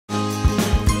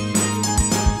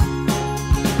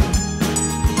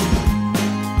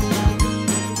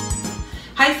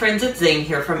Hi friends, it's Zane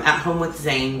here from At Home with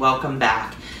Zane. Welcome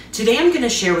back. Today I'm going to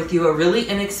share with you a really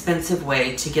inexpensive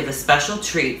way to give a special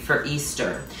treat for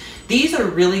Easter. These are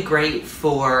really great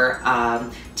for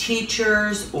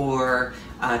teachers or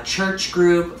church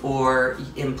group or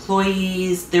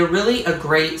employees. They're really a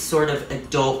great sort of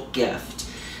adult gift.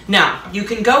 Now, you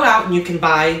can go out and you can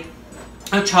buy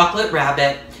a chocolate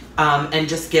rabbit and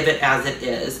just give it as it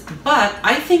is. But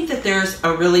I think that there's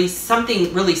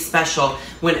something really special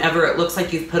whenever it looks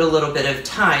like you've put a little bit of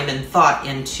time and thought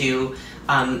into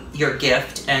your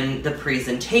gift and the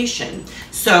presentation.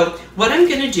 So what I'm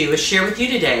going to do is share with you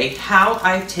today how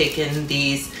I've taken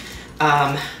these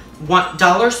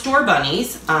dollar store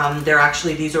bunnies.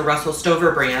 These are Russell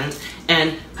Stover brand,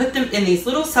 and put them in these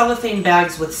little cellophane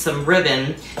bags with some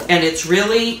ribbon, and it's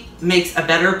really makes a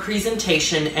better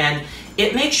presentation, and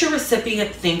it makes your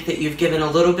recipient think that you've given a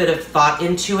little bit of thought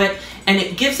into it, and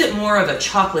it gives it more of a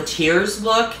chocolatier's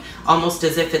look, almost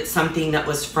as if it's something that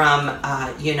was from,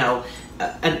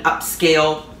 an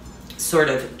upscale sort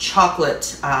of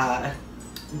chocolate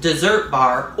dessert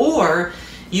bar. Or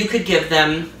you could give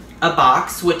them a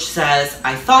box which says,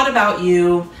 I thought about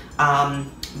you,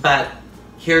 but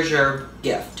here's your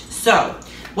gift. So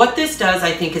what this does,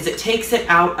 I think, is it takes it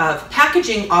out of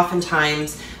packaging.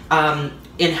 Oftentimes,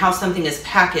 in how something is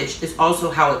packaged is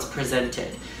also how it's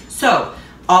presented. So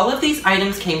all of these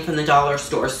items came from the dollar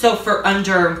store. So for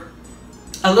under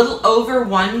a little over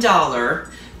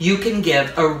 $1, you can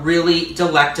give a really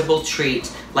delectable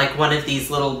treat like one of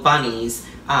these little bunnies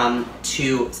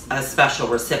to a special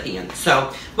recipient.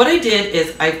 So what I did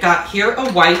is I've got here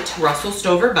a white Russell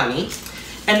Stover bunny,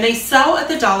 and they sell at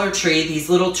the Dollar Tree these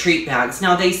little treat bags.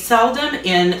 Now they sell them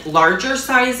in larger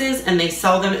sizes and they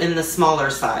sell them in the smaller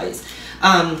size.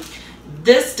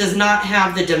 This does not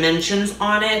have the dimensions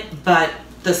on it, but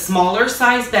the smaller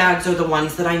size bags are the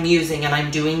ones that I'm using, and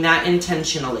I'm doing that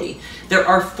intentionally. There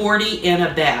are 40 in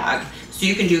a bag, so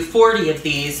you can do 40 of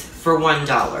these for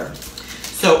 $1.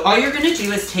 So all you're going to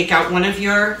do is take out one of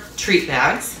your treat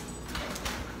bags,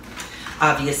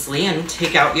 obviously, and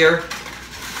take out your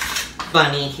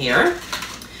bunny here.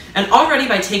 And already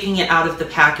by taking it out of the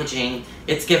packaging,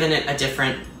 it's given it a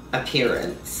different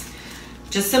appearance.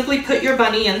 Just simply put your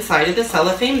bunny inside of the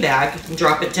cellophane bag and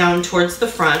drop it down towards the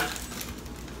front,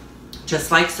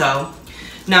 just like so.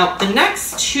 Now, the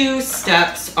next two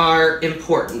steps are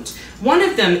important. One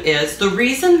of them is, the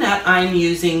reason that I'm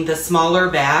using the smaller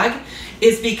bag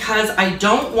is because I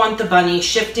don't want the bunny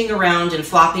shifting around and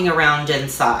flopping around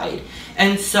inside.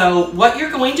 And so what you're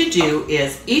going to do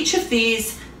is, each of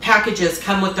these packages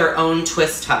come with their own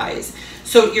twist ties.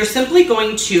 So you're simply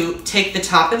going to take the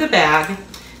top of the bag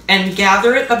and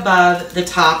gather it above the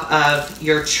top of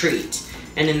your treat.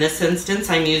 And in this instance,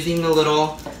 I'm using the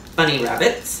little bunny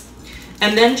rabbits.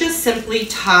 And then just simply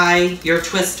tie your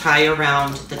twist tie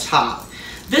around the top.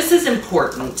 This is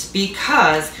important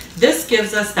because this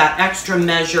gives us that extra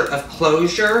measure of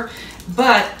closure,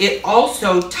 but it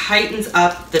also tightens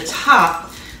up the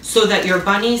top so that your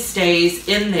bunny stays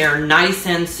in there nice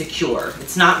and secure.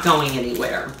 It's not going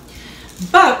anywhere.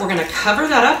 But we're going to cover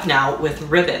that up now with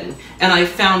ribbon. And I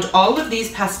found all of these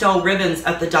pastel ribbons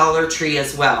at the Dollar Tree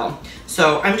as well.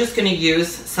 So I'm just going to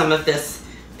use some of this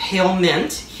pale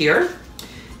mint here.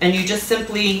 And you just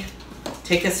simply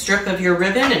take a strip of your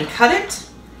ribbon and cut it.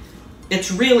 It's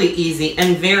really easy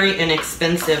and very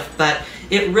inexpensive, but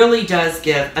it really does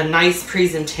give a nice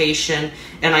presentation.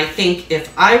 And I think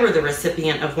if I were the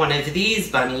recipient of one of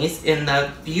these bunnies in the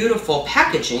beautiful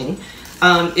packaging,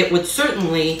 it would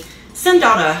certainly send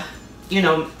out a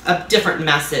different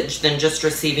message than just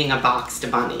receiving a boxed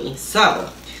bunny. So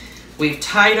we've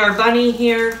tied our bunny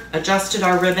here, adjusted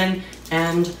our ribbon,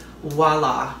 and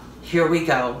voila, here we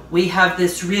go. We have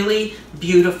this really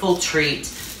beautiful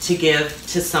treat to give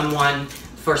to someone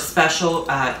for special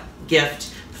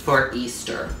gift for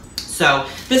Easter. So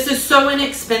this is so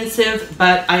inexpensive,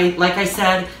 but like I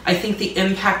said, I think the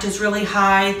impact is really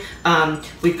high.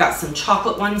 We've got some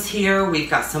chocolate ones here. We've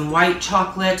got some white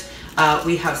chocolate.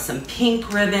 We have some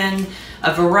pink ribbon,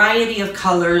 a variety of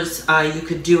colors. You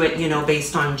could do it,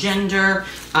 based on gender.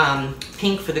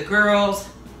 Pink for the girls,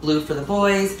 blue for the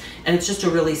boys, and it's just a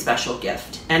really special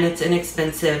gift. And it's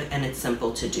inexpensive and it's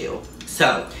simple to do.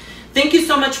 So thank you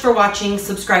so much for watching.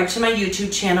 Subscribe to my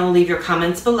YouTube channel. Leave your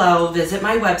comments below. Visit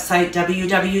my website,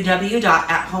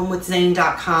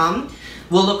 www.athomewithzane.com.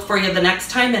 We'll look for you the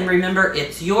next time. And remember,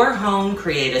 it's your home.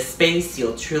 Create a space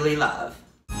you'll truly love.